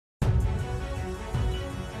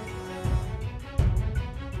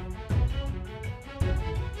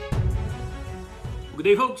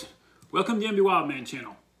Good day, folks. Welcome to the NBWildman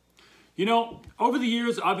channel. You know, over the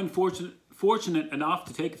years, I've been fortunate enough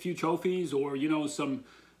to take a few trophies or, you know, some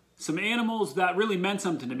animals that really meant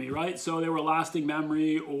something to me, right? So they were a lasting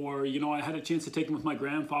memory, or, you know, I had a chance to take them with my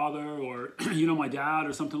grandfather or, you know, my dad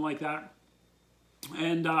or something like that.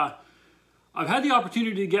 And I've had the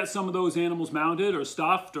opportunity to get some of those animals mounted or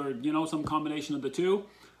stuffed or, you know, some combination of the two.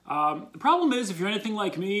 The problem is, if you're anything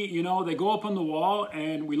like me, you know, they go up on the wall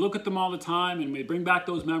and we look at them all the time and we bring back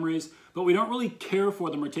those memories, but we don't really care for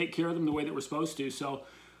them or take care of them the way that we're supposed to. So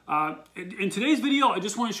in today's video, I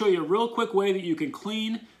just want to show you a real quick way that you can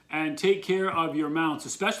clean and take care of your mounts,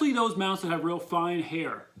 especially those mounts that have real fine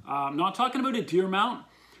hair. I'm not talking about a deer mount,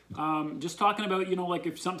 just talking about, you know, like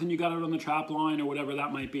if something you got out on the trap line or whatever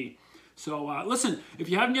that might be. So listen, if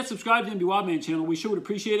you haven't yet subscribed to the NBWildman channel, we sure would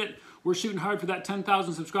appreciate it. We're shooting hard for that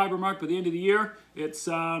 10,000 subscriber mark by the end of the year. It's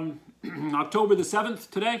October the 7th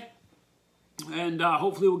today, and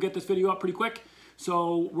hopefully we'll get this video up pretty quick.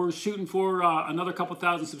 So we're shooting for another couple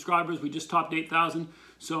thousand subscribers. We just topped 8,000,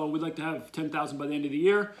 so we'd like to have 10,000 by the end of the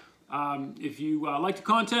year. If you like the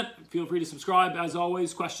content, feel free to subscribe. As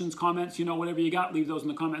always, questions, comments, you know, whatever you got, leave those in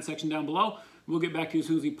the comment section down below. We'll get back to you as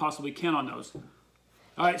soon as we possibly can on those.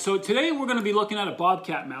 All right, so today we're going to be looking at a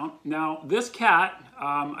bobcat mount. Now, this cat,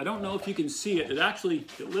 I don't know if you can see it.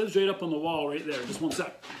 It lives right up on the wall right there. Just one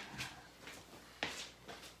sec.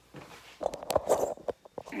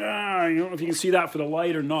 I don't know if you can see that for the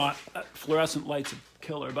light or not. That fluorescent light's a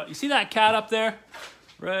killer. But you see that cat up there?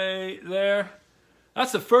 Right there?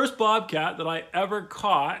 That's the first bobcat that I ever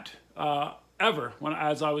caught,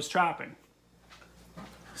 as I was trapping.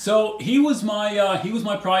 So he was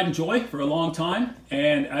my pride and joy for a long time,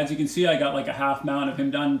 and as you can see, I got like a half mount of him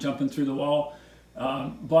done jumping through the wall.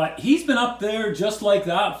 But he's been up there just like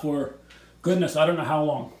that for, goodness, I don't know how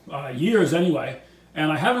long, years anyway.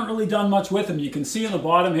 And I haven't really done much with him. You can see in the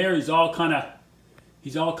bottom here, he's all kind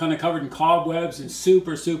of covered in cobwebs and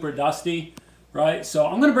super dusty, right? So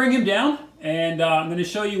I'm going to bring him down, and I'm going to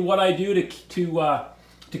show you what I do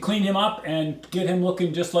to clean him up and get him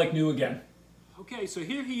looking just like new again. Okay, so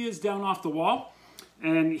here he is down off the wall,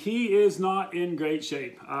 and he is not in great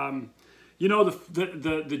shape. You know,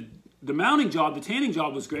 the mounting job, the tanning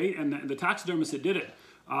job was great, and the taxidermist that did it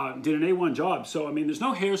did an A1 job. So, I mean, there's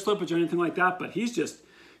no hair slippage or anything like that, but he's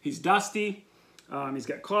dusty. He's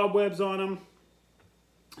got cobwebs on him.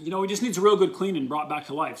 You know, he just needs a real good clean and brought back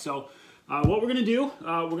to life. So, what we're going to do,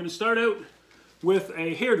 we're going to start out with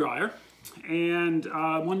a hairdryer. And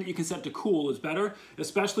one that you can set to cool is better,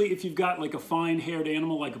 especially if you've got like a fine haired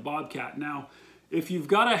animal like a bobcat. Now, if you've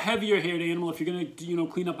got a heavier haired animal, if you're going to, you know,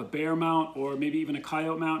 clean up a bear mount or maybe even a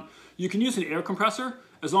coyote mount, you can use an air compressor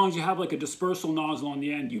as long as you have like a dispersal nozzle on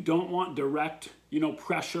the end. You don't want direct, you know,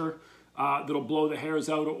 pressure that'll blow the hairs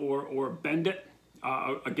out or bend it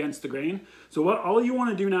against the grain. So all you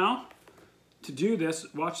want to do now to do this,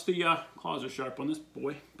 watch the claws are sharp on this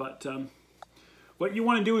boy, but what you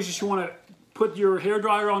want to do is just you want to put your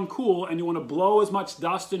hairdryer on cool, and you want to blow as much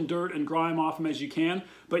dust and dirt and grime off them as you can,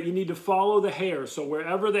 but you need to follow the hair. So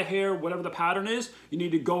wherever the hair, whatever the pattern is, you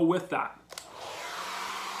need to go with that.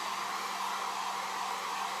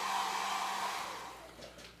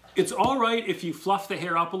 It's all right if you fluff the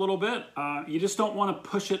hair up a little bit. You just don't want to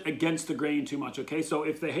push it against the grain too much, okay? So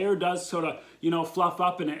if the hair does sort of, you know, fluff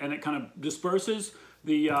up and it kind of disperses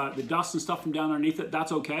the dust and stuff from down underneath it,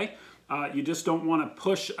 that's okay. You just don't want to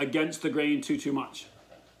push against the grain too much.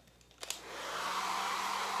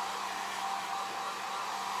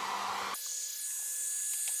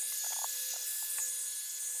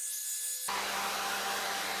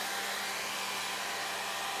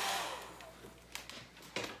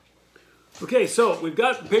 Okay, so we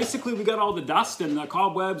got all the dust and the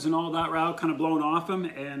cobwebs and all that route kind of blown off him,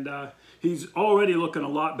 and he's already looking a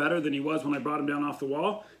lot better than he was when I brought him down off the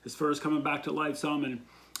wall. His fur is coming back to life some,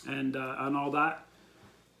 and all that.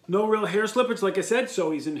 No real hair slippage, like I said, so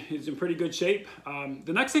he's in pretty good shape.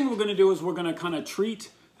 The next thing we're going to do is we're going to kind of treat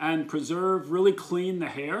and preserve, really clean the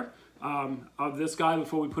hair of this guy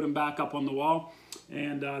before we put him back up on the wall,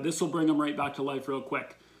 and this will bring him right back to life real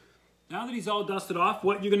quick. Now that he's all dusted off,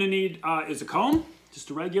 what you're going to need is a comb, just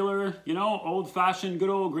a regular, you know, old-fashioned, good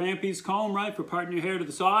old Grampy's comb, right, for parting your hair to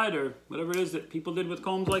the side or whatever it is that people did with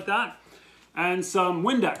combs like that. And some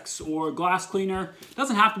Windex or glass cleaner. It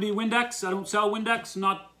doesn't have to be Windex. I don't sell Windex. I'm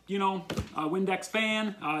not, you know, a Windex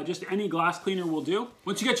fan. Just any glass cleaner will do.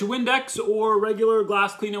 Once you get your Windex or regular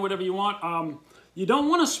glass cleaner, whatever you want, you don't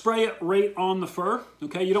want to spray it right on the fur,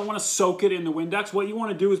 okay? You don't want to soak it in the Windex. What you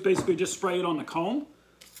want to do is basically just spray it on the comb.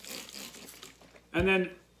 And then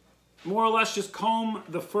more or less just comb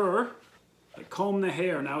the fur comb the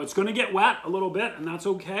hair. Now it's going to get wet a little bit, and that's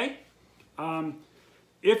okay.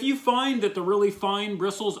 If you find that the really fine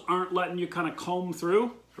bristles aren't letting you kind of comb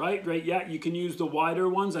through, right yet, you can use the wider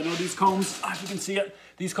ones. I know these combs, if you can see it,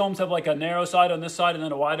 these combs have like a narrow side on this side and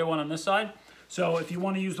then a wider one on this side. So if you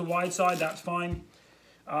want to use the wide side, that's fine.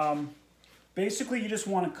 Basically, you just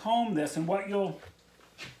want to comb this, and what you'll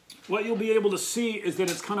be able to see is that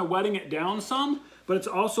it's kind of wetting it down some, but it's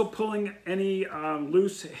also pulling any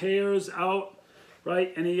loose hairs out,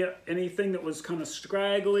 right? Anything that was kind of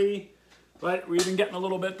scraggly, right? We're even getting a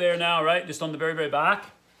little bit there now, right? Just on the very, very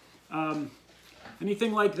back.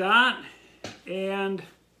 Anything like that, and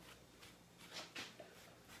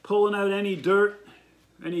pulling out any dirt,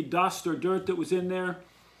 any dust or dirt that was in there.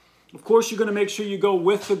 Of course, you're going to make sure you go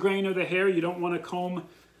with the grain of the hair. You don't want to comb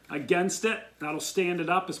against it. That'll stand it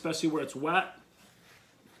up, especially where it's wet.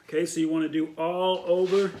 Okay, so you want to do all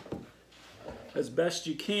over as best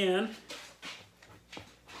you can.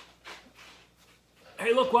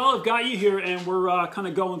 Hey, look, while I've got you here and we're kind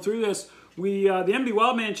of going through this, the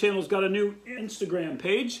NBWildman channel's got a new Instagram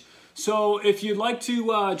page. So if you'd like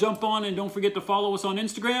to jump on, and don't forget to follow us on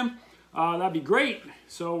Instagram, that'd be great.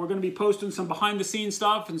 So we're going to be posting some behind the scenes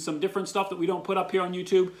stuff and some different stuff that we don't put up here on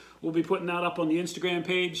YouTube. We'll be putting that up on the Instagram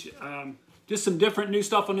page. Just some different new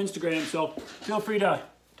stuff on Instagram. So feel free to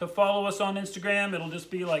follow us on Instagram. It'll just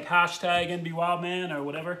be like hashtag NBWildman or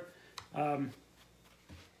whatever.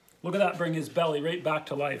 Look at that, bring his belly right back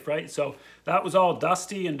to life, right? So that was all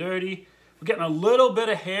dusty and dirty. We're getting a little bit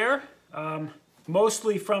of hair,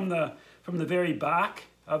 mostly from the very back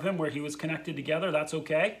of him where he was connected together. That's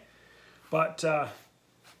okay. But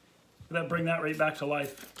bring that right back to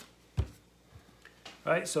life.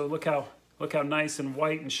 Right, so look how nice and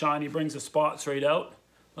white and shiny. Brings the spots right out.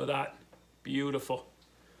 Look at that, beautiful.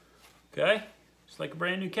 Okay, just like a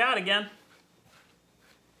brand new cat again.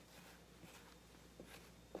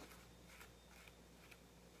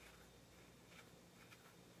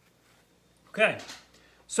 Okay,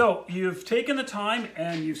 so you've taken the time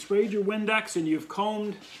and you've sprayed your Windex and you've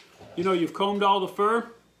combed, you've combed all the fur.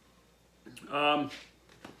 The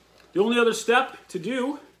only other step to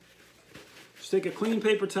do is take a clean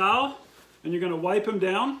paper towel and you're going to wipe him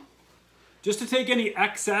down just to take any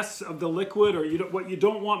excess of the liquid, or what you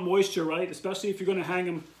don't want moisture, right? Especially if you're going to hang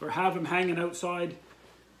him or have him hanging outside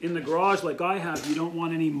in the garage like I have. You don't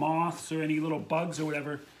want any moths or any little bugs or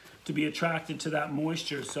whatever to be attracted to that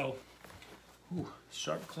moisture. So, ooh,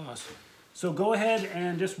 sharp claws. So go ahead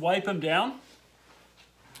and just wipe him down.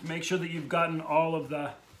 Make sure that you've gotten all of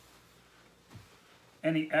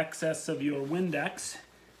any excess of your Windex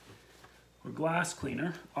or glass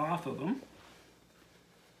cleaner off of them.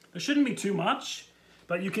 There shouldn't be too much,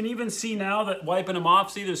 but you can even see now that wiping them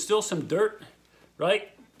off, see there's still some dirt, right,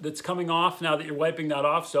 that's coming off now that you're wiping that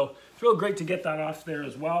off. So it's real great to get that off there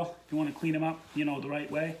as well if you want to clean them up, the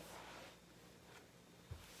right way.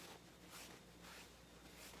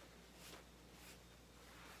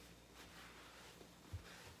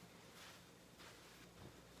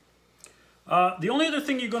 The only other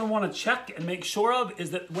thing you're going to want to check and make sure of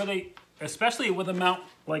is that especially with a mount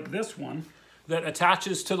like this one that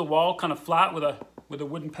attaches to the wall kind of flat with a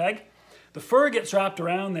wooden peg, the fur gets wrapped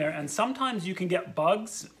around there, and sometimes you can get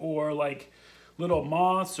bugs or like little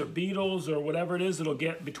moths or beetles or whatever it is that'll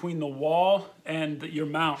get between the wall and your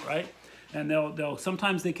mount, right? And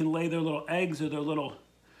sometimes they can lay their little eggs or their little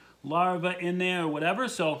larvae in there or whatever.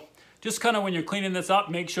 So just kind of when you're cleaning this up,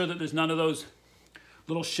 make sure that there's none of those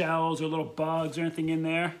little shells or little bugs or anything in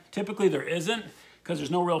there. Typically there isn't, because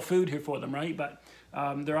there's no real food here for them, right? But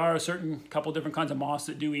there are a couple different kinds of moths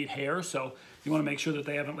that do eat hair, so you want to make sure that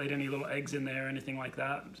they haven't laid any little eggs in there or anything like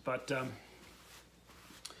that. But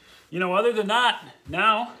other than that,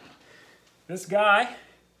 now this guy,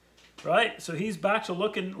 right? So he's back to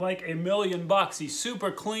looking like $1,000,000. He's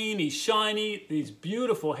super clean, he's shiny, he's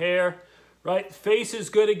beautiful hair, right? Face is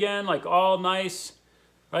good again, like all nice.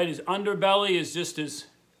 Right, his underbelly is just as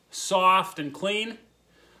soft and clean,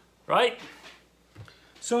 right?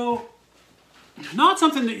 So, not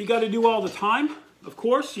something that you got to do all the time, of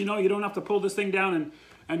course. You don't have to pull this thing down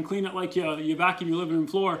and clean it like you vacuum your living room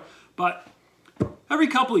floor. But every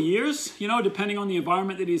couple of years, depending on the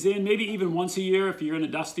environment that he's in, maybe even once a year if you're in a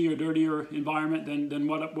dusty or dirtier environment than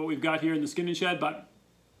what we've got here in the skinning shed. But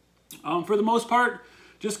for the most part,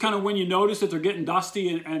 just kind of when you notice that they're getting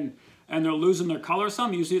dusty and they're losing their color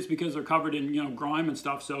some, usually it's because they're covered in grime and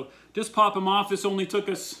stuff. So just pop him off. This only took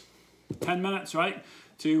us 10 minutes, right,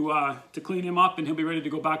 to clean him up, and he'll be ready to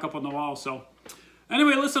go back up on the wall. So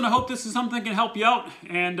anyway, listen, I hope this is something that can help you out.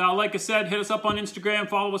 And like I said, hit us up on Instagram,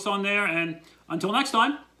 follow us on there, and until next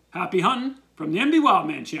time, happy hunting from the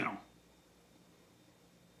NBWildman channel.